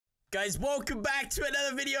Guys, welcome back to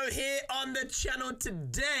another video here on the channel.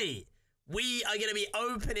 Today, we are going to be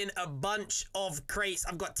opening a bunch of crates.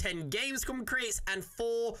 I've got 10 GamesCom crates and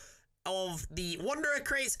 4 of the Wanderer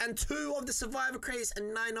crates and 2 of the Survivor crates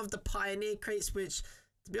and 9 of the Pioneer crates, which,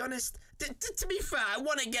 to be honest, to be fair, I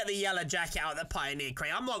want to get the yellow jacket out of the Pioneer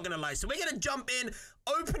crate. I'm not going to lie. So we're going to jump in,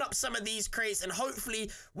 open up some of these crates, and hopefully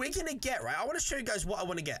we're going to get, right? I want to show you guys what I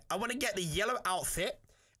want to get. I want to get the yellow outfit.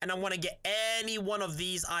 And I want to get any one of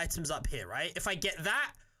these items up here, right? If I get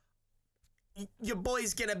that, your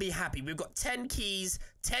boy's going to be happy. We've got 10 keys,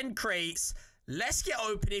 10 crates. Let's get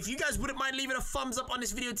open. If you guys wouldn't mind leaving a thumbs up on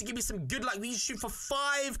this video to give me some good luck. We shoot for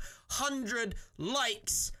 500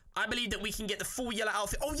 likes. I believe that we can get the full yellow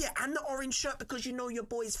outfit. Oh, yeah, and the orange shirt because you know your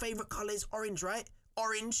boy's favorite color is orange, right?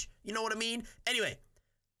 Orange. You know what I mean? Anyway,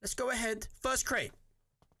 let's go ahead. First crate.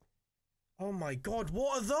 Oh my god,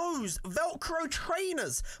 what are those? Velcro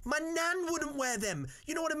trainers. My nan wouldn't wear them.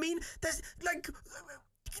 You know what I mean? There's like,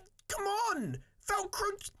 come on. Velcro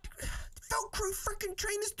freaking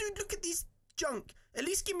trainers, dude. Look at these junk. At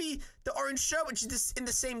least give me the orange shirt, which is in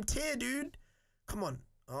the same tier, dude. Come on.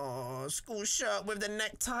 Oh, school shirt with the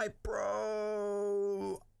necktie,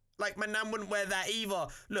 bro. Like, my nan wouldn't wear that either.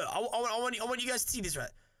 Look, I want you guys to see this, right?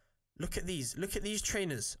 Look at these. Look at these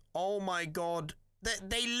trainers. Oh my god.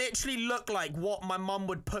 They literally look like what my mum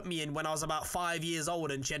would put me in when I was about 5 years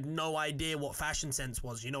old and she had no idea what fashion sense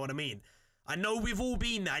was, you know what I mean? I know we've all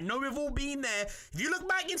been there. I know we've all been there. If you look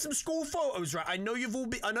back in some school photos, right, I know you've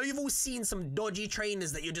all seen some dodgy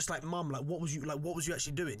trainers that you're just like, Mum, like what was you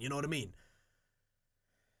actually doing? You know what I mean?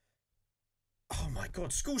 Oh my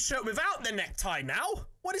god, school shirt without the necktie now?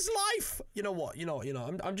 What is life? You know what?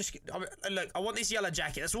 Look, I want this yellow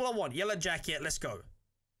jacket. That's all I want. Yellow jacket. Let's go.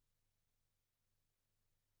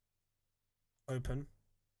 Open.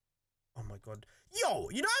 Oh my god. Yo,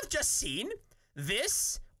 you know I've just seen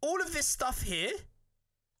this? All of this stuff here.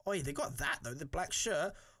 Oh yeah, they got that though, the black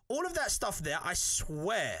shirt. All of that stuff there, I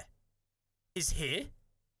swear, is here.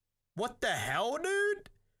 What the hell, dude?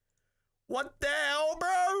 What the hell,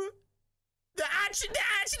 bro? They're actually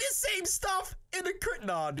the same stuff in the crit.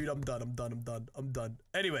 Nah, dude, I'm done.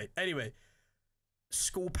 Anyway.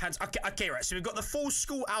 School pants. Okay, right. So we've got the full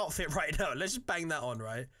school outfit right now. Let's just bang that on,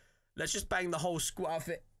 right? Let's just bang the whole school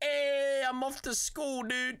outfit. Hey, I'm off to school,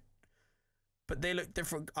 dude. But they look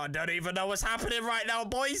different. I don't even know what's happening right now,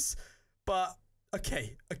 boys. But,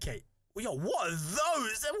 okay. Yo, what are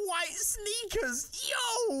those? They're white sneakers.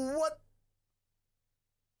 Yo, what?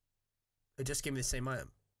 They just gave me the same item.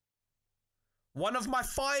 One of my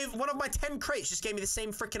 10 crates just gave me the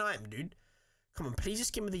same freaking item, dude. Come on, please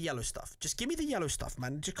just give me the yellow stuff. Just give me the yellow stuff,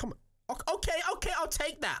 man. Just come on. Okay, I'll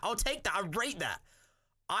take that. I rate that.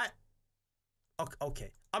 Okay,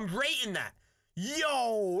 I'm rating that.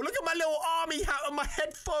 Yo, look at my little army hat on my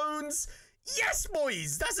headphones. Yes,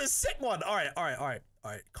 boys, that's a sick one. All right.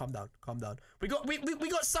 Calm down. We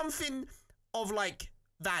got something of like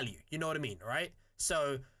value. You know what I mean, right?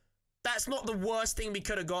 So that's not the worst thing we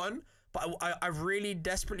could have gotten. But I really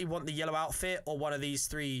desperately want the yellow outfit or one of these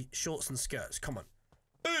 3 shorts and skirts. Come on,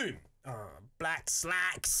 boom. Black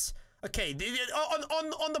slacks. Okay,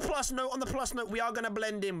 on the plus note, we are gonna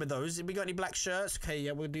blend in with those. If we got any black shirts, okay,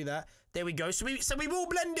 yeah, we'll do that. There we go. So we will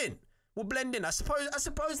blend in. We'll blend in. I suppose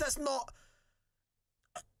that's not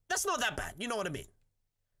that bad. You know what I mean?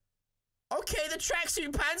 Okay, the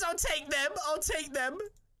tracksuit pants. I'll take them.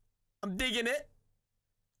 I'm digging it.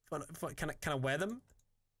 Can I wear them?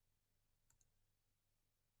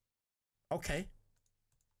 Okay.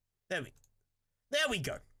 There we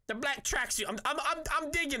go. The black tracksuit.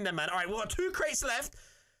 I'm digging them, man. All right, we've got 2 crates left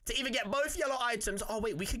to even get both yellow items. Oh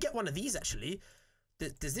wait, we could get one of these actually.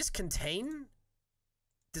 Does this contain?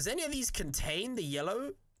 Does any of these contain the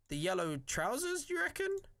yellow trousers? Do you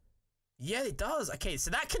reckon? Yeah, it does. Okay, so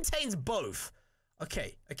that contains both.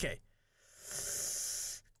 Okay.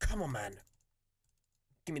 Come on, man.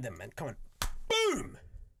 Give me them, man. Come on. Boom.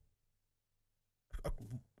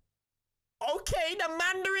 Okay, the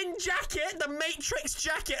Mandarin jacket, the Matrix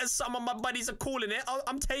jacket, as some of my buddies are calling it.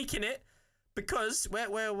 I'm taking it because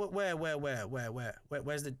where's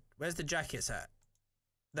the jackets at?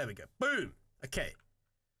 There we go. Boom. Okay.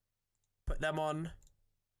 Put them on.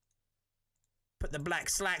 Put the black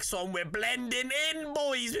slacks on. We're blending in,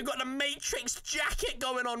 boys. We've got the Matrix jacket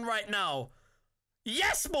going on right now.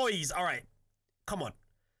 Yes, boys. All right. Come on.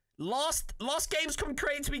 Last GamesCom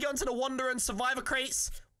crates. We go into the Wanderer and Survivor crates.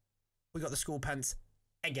 We got the school pants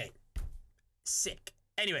again. Sick.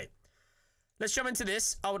 Anyway, let's jump into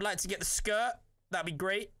this. I would like to get the skirt. That'd be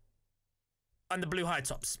great. And the blue high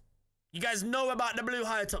tops. You guys know about the blue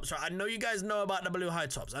high tops, right? I know you guys know about the blue high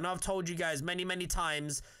tops. I know I've told you guys many, many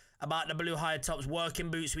times about the blue high tops. Working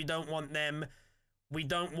boots, we don't want them. We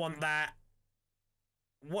don't want that.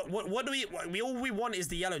 What do we all we want is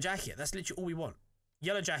the yellow jacket. That's literally all we want.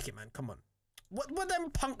 Yellow jacket, man. Come on. What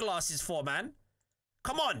them punk glasses for, man?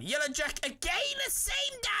 Come on, yellow jacket again, the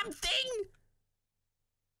same damn thing.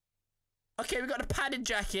 Okay, we got the padded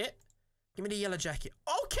jacket. Give me the yellow jacket.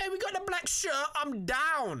 Okay, we got the black shirt. I'm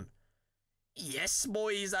down. Yes,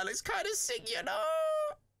 boys, that looks kind of sick, you know.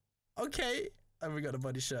 Okay, and we got the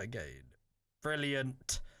body shirt again.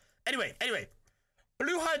 Brilliant. Anyway,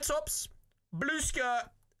 blue high tops, blue skirt.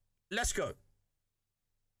 Let's go.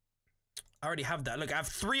 I already have that. Look, I have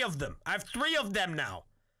 3 of them. I have 3 of them now.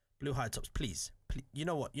 Blue high tops, please. You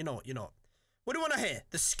know what? What do you want to hear?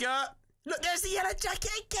 The skirt. Look, there's the yellow jacket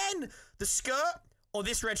again. The skirt or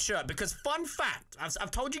this red shirt. Because fun fact, I've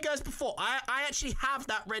told you guys before, I actually have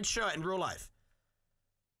that red shirt in real life.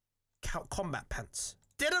 Combat pants.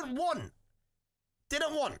 Didn't want.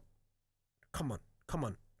 Come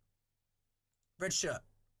on. Red shirt.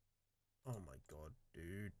 Oh my god,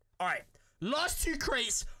 dude. All right, last 2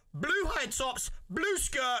 crates. Blue high tops, blue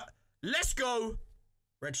skirt. Let's go.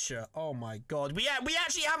 Red shirt. Oh my god. We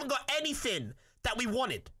actually haven't got anything that we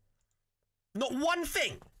wanted. Not one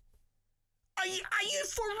thing. Are you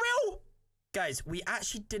for real? Guys, we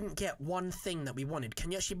actually didn't get one thing that we wanted.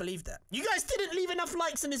 Can you actually believe that? You guys didn't leave enough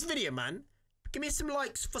likes in this video, man. Give me some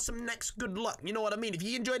likes for some next good luck. You know what I mean? If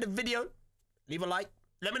you enjoyed the video, leave a like.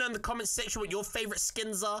 Let me know in the comments section what your favorite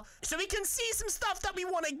skins are, so we can see some stuff that we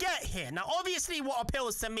want to get here. Now, obviously, what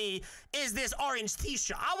appeals to me is this orange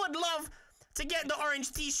t-shirt. I would love to get the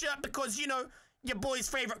orange t-shirt because, you know, your boy's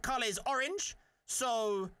favorite color is orange.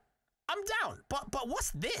 So, I'm down. But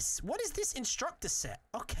what's this? What is this instructor set?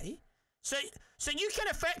 Okay. So you can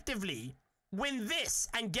effectively win this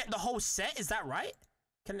and get the whole set. Is that right?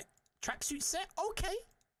 Tracksuit set? Okay.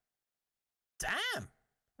 Damn.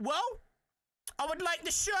 Well, I would like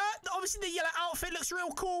the shirt. Obviously, the yellow outfit looks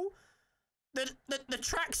real cool. The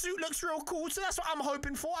tracksuit looks real cool. So that's what I'm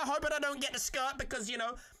hoping for. I hope that I don't get the skirt because, you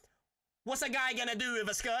know, what's a guy gonna do with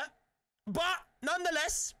a skirt? But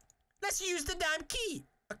nonetheless, let's use the damn key.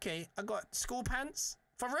 Okay, I got school pants.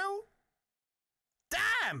 For real?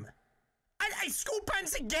 Damn! I school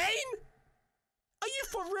pants again? Are you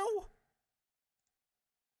for real?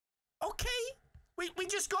 Okay. We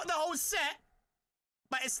just got the whole set.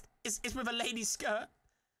 But it's with a lady's skirt.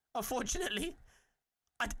 Unfortunately.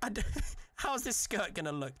 How's this skirt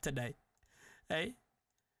gonna look today? Hey?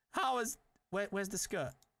 Where's the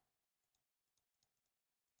skirt?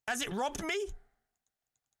 Has it robbed me?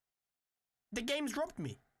 The game's robbed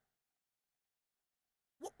me.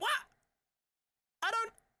 What?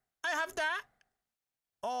 I have that.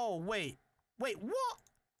 Oh, wait. Wait, what?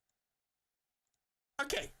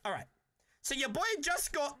 Okay, all right. So your boy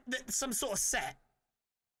just got some sort of set,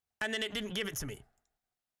 and then it didn't give it to me.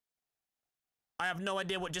 I have no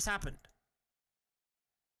idea what just happened.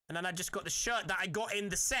 And then I just got the shirt that I got in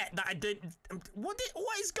the set that I didn't. What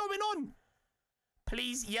is going on?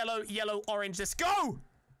 Please, yellow, orange, let's go!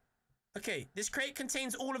 Okay, this crate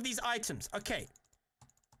contains all of these items. Okay.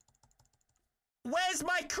 Where's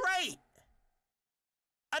my crate?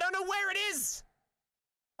 I don't know where it is.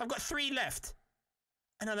 I've got 3 left.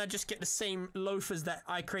 And then I just get the same loafers that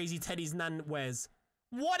iCrazy Teddy's nan wears.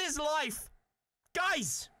 What is life?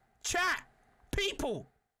 Guys, chat, people.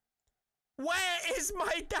 Where is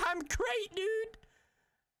my damn crate, dude?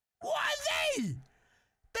 What are they?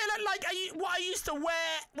 They look like what I used to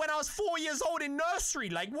wear when I was 4 years old in nursery.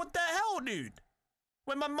 Like, what the hell, dude?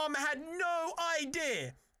 When my mum had no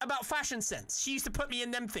idea about fashion sense. She used to put me in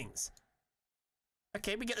them things.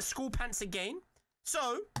 Okay, we get the school pants again.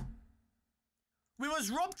 So, we was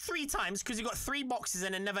robbed 3 times because we got 3 boxes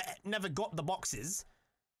and then never got the boxes.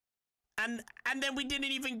 And then we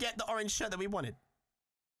didn't even get the orange shirt that we wanted.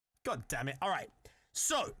 God damn it. All right.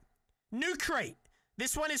 So, new crate.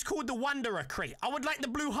 This one is called the Wanderer crate. I would like the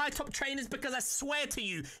blue high top trainers because I swear to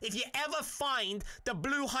you, if you ever find the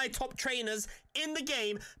blue high top trainers in the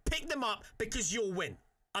game, pick them up because you'll win.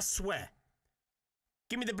 I swear.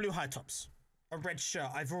 Give me the blue high tops. A red shirt.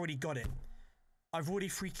 I've already got it. I've already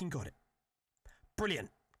freaking got it. Brilliant.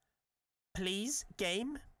 Please,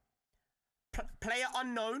 game.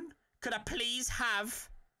 PlayerUnknown. Could I please have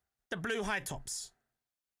the blue high tops?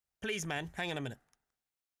 Please, man. Hang on a minute.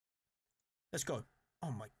 Let's go.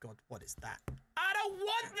 Oh my god, what is that? I don't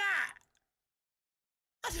want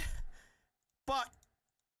that! But,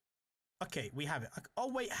 okay, we have it.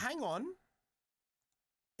 Oh wait, hang on.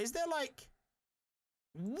 Is there like...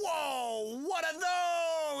 Whoa, what are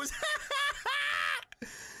those?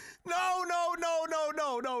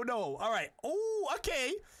 No. All right. Oh,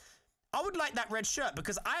 okay. I would like that red shirt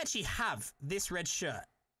because I actually have this red shirt.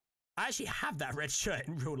 I actually have that red shirt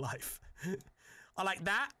in real life. I like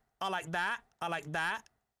that. I like that. I like that.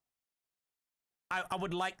 I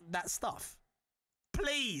would like that stuff.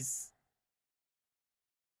 Please.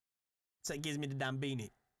 So it gives me the damn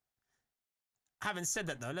beanie. Having said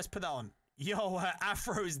that though, let's put that on. Yo, her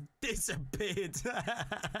afro's disappeared.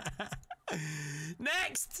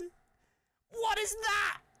 Next. What is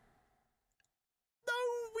that? No,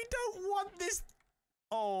 we don't want this.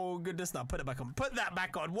 Oh, goodness, no. Put it back on. Put that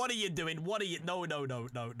back on. What are you doing? What are you... No, no, no,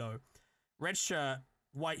 no, no. Red shirt,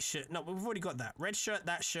 white shirt. No, we've already got that. Red shirt,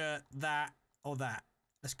 that, or that.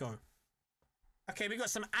 Let's go. Okay, we got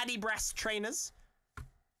some Adidas trainers.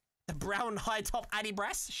 The brown high top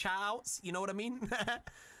Adidas. Shout outs. You know what I mean?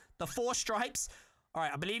 The 4 stripes. All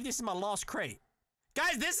right, I believe this is my last crate.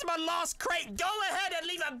 Guys, this is my last crate. Go ahead and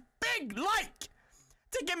leave a big like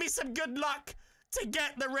to give me some good luck to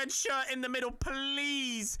get the red shirt in the middle.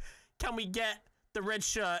 Please, can we get the red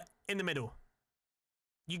shirt in the middle?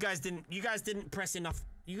 You guys didn't press enough.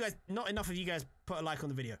 Not enough of you guys put a like on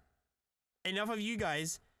the video. Enough of you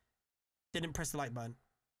guys didn't press the like button.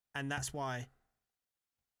 And that's why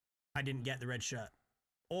I didn't get the red shirt.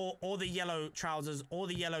 Or the yellow trousers, or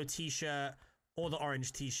the yellow t-shirt, or the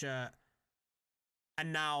orange t-shirt.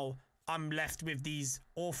 And now I'm left with these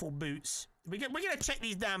awful boots. We're gonna check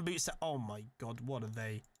these damn boots. Oh my god, what are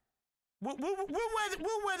they? We'll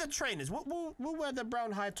wear the trainers. We'll wear the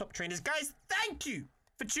brown high top trainers. Guys, thank you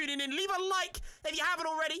for tuning in. Leave a like if you haven't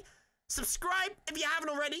already. Subscribe if you haven't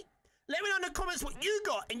already. Let me know in the comments what you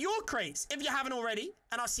got in your crates if you haven't already.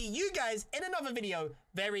 And I'll see you guys in another video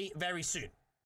very, very soon.